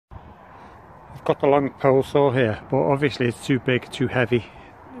I've got the long pole saw here, but obviously it's too big, too heavy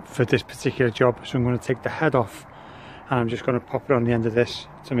for this particular job, so I'm going to take the head off and I'm just going to pop it on the end of this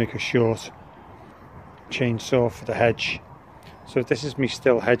to make a short chainsaw for the hedge. So this is my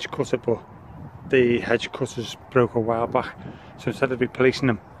stihl hedge cutter, but the hedge cutters broke a while back, so instead of replacing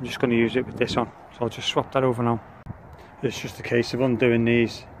them I'm just going to use it with this on. So I'll just swap that over now. It's just a case of undoing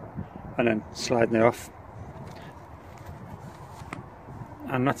these and then sliding it off,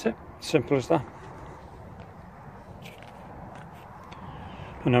 and that's it. Simple as that.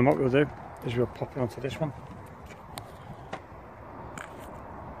 And then what we'll do is we'll pop it onto this one.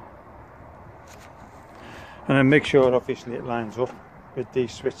 And then make sure obviously it lines up with the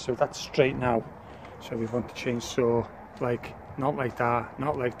switch, so that's straight now. So we want the chainsaw like, not like that,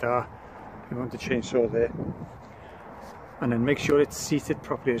 not like that. We want the chainsaw there. And then make sure it's seated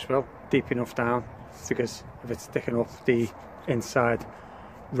properly as well, deep enough down, because if it's thick enough the inside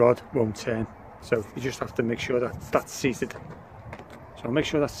rod won't turn. So you just have to make sure that that's seated. So I'll make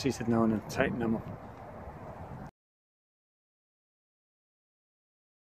sure that's seated now and then tighten them up.